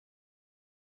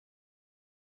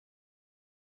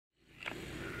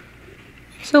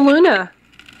So Luna,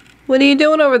 what are you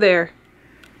doing over there?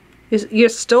 You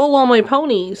stole all my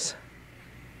ponies.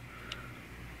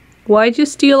 Why'd you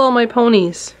steal all my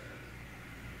ponies?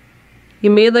 You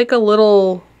made like a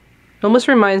little, almost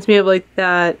reminds me of like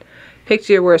that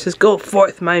picture where it says, "Go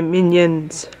forth, my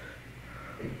minions."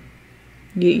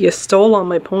 You stole all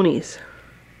my ponies.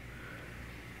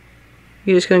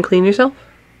 You just gonna clean yourself?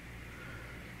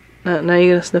 Now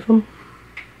you're gonna sniff them?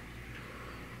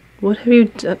 What have you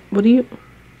done? What are you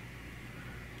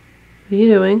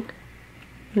doing?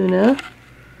 Luna?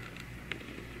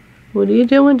 What are you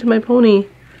doing to my pony?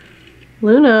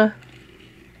 Luna?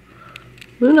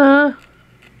 Luna?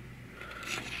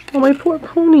 Oh, my poor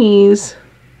ponies.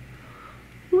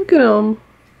 Look at them.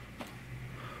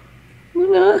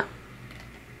 Luna?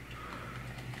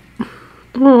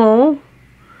 Oh.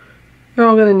 You're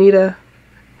all gonna need a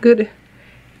good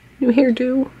new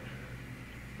hairdo.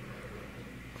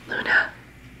 Luna.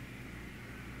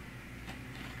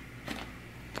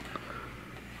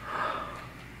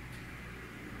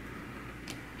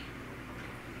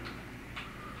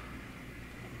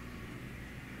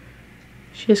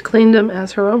 She has claimed them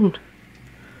as her own.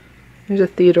 There's a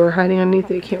Theodore hiding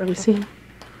underneath it. You can't really see him.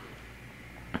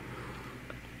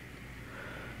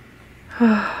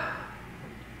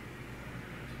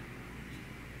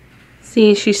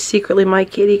 See, she's secretly my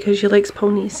kitty because she likes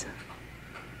ponies.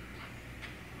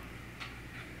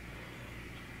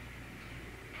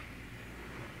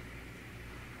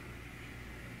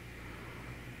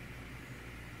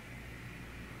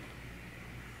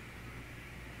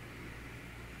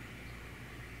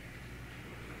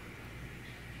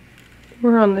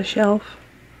 We're on the shelf.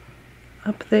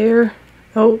 Up there.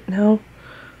 Oh, no.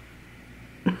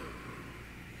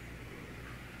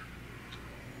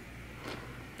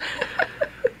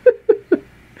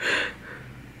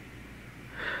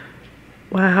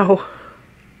 Wow.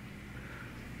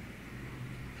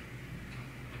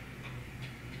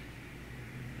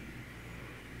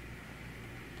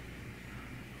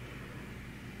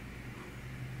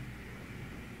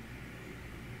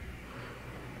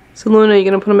 So Luna, you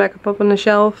gonna put them back up on the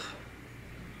shelf?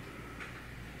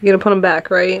 You're gonna put them back,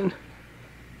 right?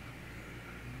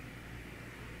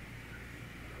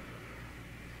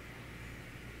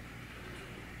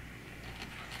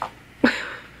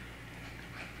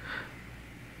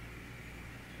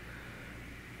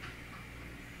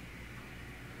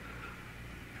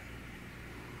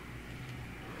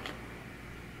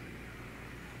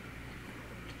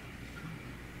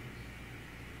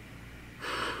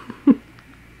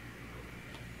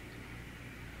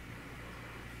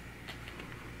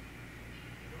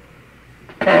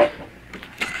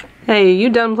 Hey, you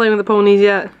done playing with the ponies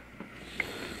yet?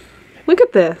 Look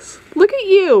at this. Look at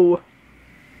you.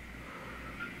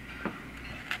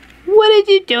 What did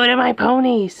you do to my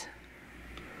ponies?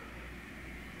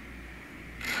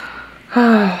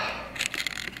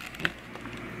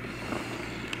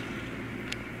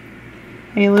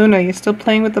 Hey Luna, you still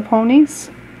playing with the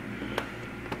ponies?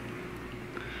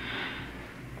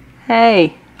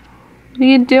 Hey, what are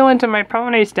you doing to my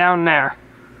ponies down there?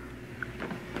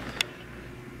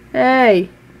 Hey!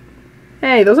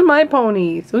 Hey, those are my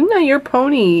ponies. Those are not your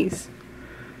ponies.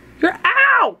 You're—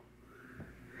 ow!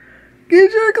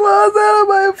 Get your claws out of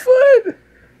my foot!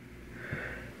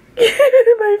 Get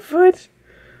out of my foot!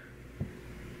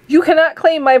 You cannot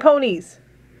claim my ponies!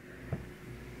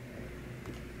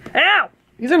 Ow!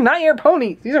 These are not your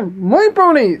ponies. These are my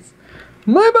ponies!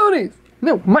 My ponies!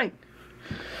 No, mine!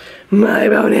 My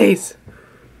ponies!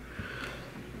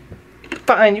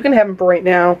 Fine, you can have them for right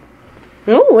now.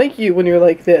 I don't like you when you're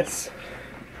like this.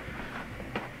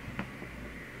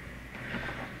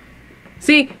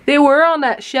 See, they were on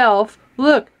that shelf.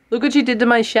 Look what you did to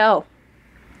my shelf.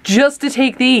 Just to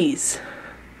take these.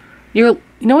 You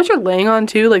know what you're laying on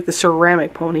too? Like the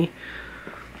ceramic pony.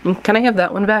 Can I have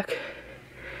that one back?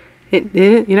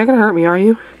 You're not gonna hurt me, are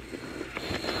you?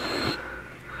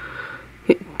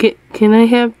 Can I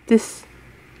have this?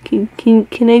 Can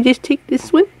I just take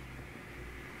this one?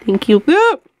 Thank you.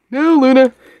 No! No,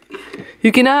 Luna.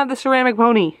 You cannot have the ceramic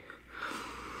pony.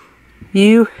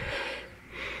 You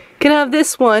can have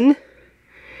this one.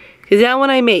 Cause that one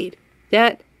I made.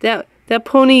 That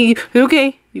pony.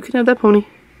 Okay, you can have that pony.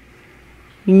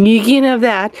 You can have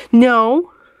that.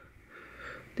 No.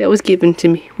 That was given to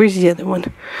me. Where's the other one?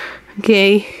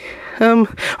 Okay.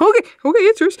 Okay,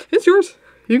 it's yours. It's yours.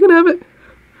 You can have it.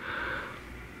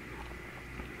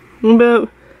 What about,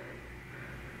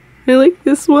 I like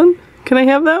this one. Can I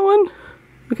have that one?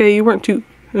 Okay, you weren't too...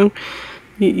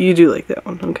 you do like that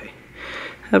one. Okay.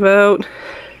 What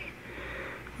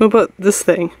about this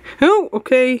thing? Oh,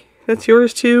 okay. That's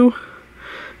yours too.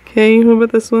 Okay, what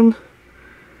about this one?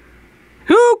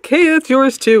 Okay, that's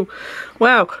yours too.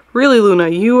 Wow, really, Luna,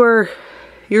 you're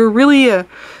really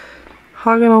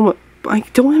hogging all my... I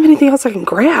don't have anything else I can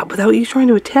grab without you trying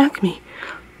to attack me.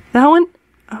 That one?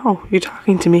 Oh, you're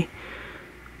talking to me.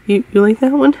 You like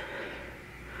that one?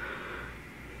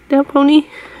 That pony?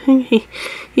 Okay,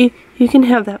 you can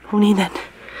have that pony then.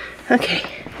 Okay.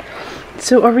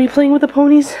 So are we playing with the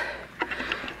ponies?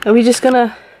 Are we just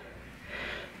gonna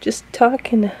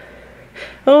talk and...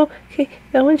 Oh, okay,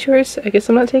 that one's yours. I guess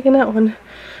I'm not taking that one.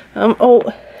 Oh,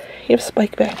 you have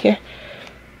Spike back here.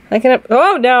 I can...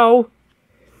 Oh, no!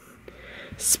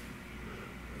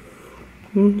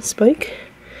 Spike?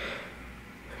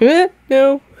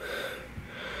 No.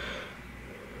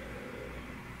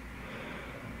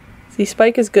 See,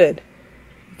 Spike is good.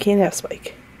 You can't have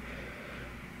Spike.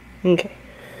 Okay.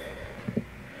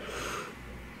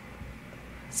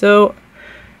 So,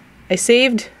 I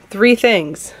saved 3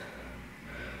 things.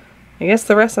 I guess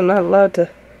the rest I'm not allowed to...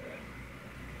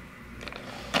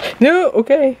 No,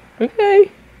 okay,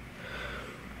 okay.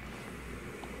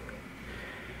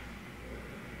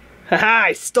 Haha,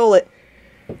 I stole it.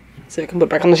 So I can put it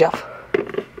back on the shelf.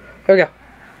 Here we go.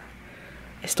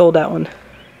 I stole that one.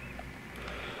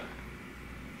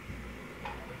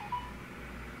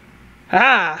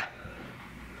 Ah!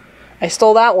 I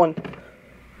stole that one.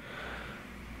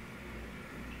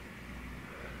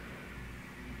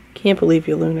 Can't believe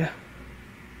you, Luna.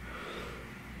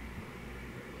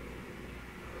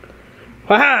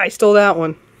 Haha! I stole that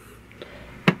one.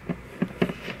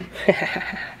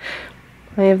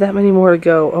 I have that many more to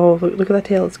go. Oh, look at that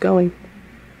tail. It's going.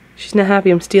 She's not happy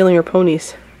I'm stealing her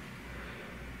ponies.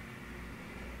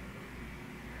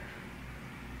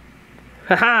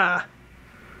 Haha!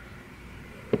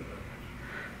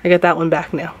 I got that one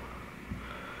back now.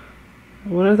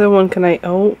 What other one can I...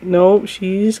 Oh, no,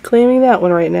 she's claiming that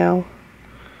one right now.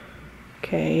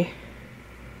 Okay.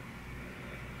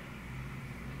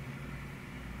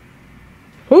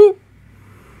 Whoo!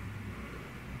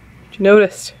 She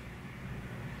noticed.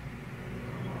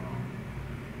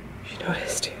 She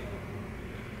noticed.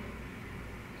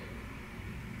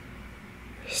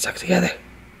 They're stuck together.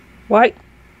 Why?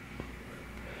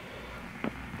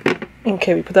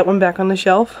 Okay, we put that one back on the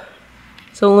shelf.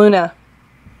 So Luna,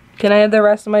 can I have the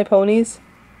rest of my ponies?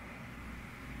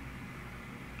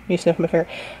 You sniff my finger.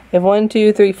 I have 1,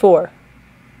 2, 3, 4.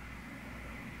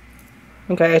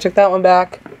 Okay, I took that one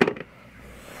back.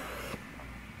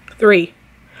 3.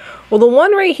 Well, the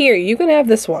one right here, you can have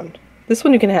this one. This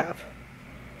one you can have.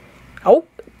 Oh,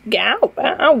 get out!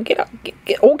 Ow, get out!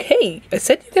 Get, okay, I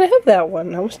said you can have that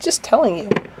one. I was just telling you.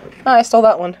 Oh, I stole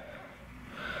that one.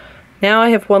 Now I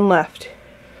have one left.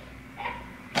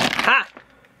 Ha!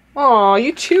 Aw,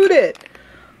 you chewed it.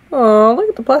 Aw, look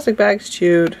at the plastic bags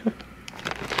chewed.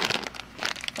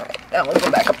 Alright, that one's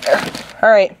back up there.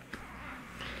 Alright.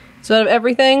 So out of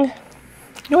everything,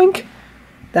 yoink.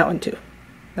 That one too.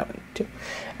 That one too.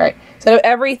 Alright, so out of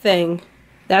everything,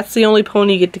 that's the only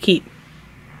pony you get to keep.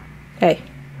 Hey,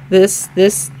 this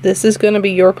is gonna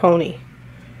be your pony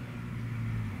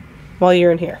while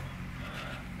you're in here.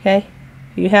 Okay?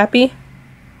 You happy?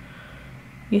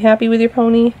 You happy with your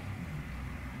pony?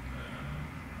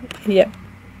 Yep.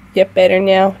 Yep, better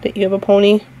now that you have a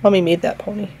pony. Mommy made that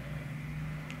pony.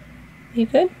 You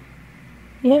good?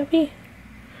 You happy?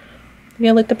 You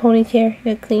gonna lick the pony's hair? You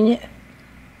gonna clean it?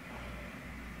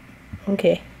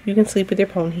 Okay, you can sleep with your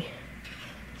pony.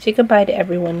 Say goodbye to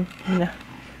everyone, Luna.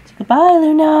 Say goodbye,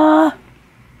 Luna!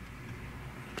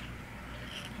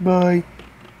 Bye.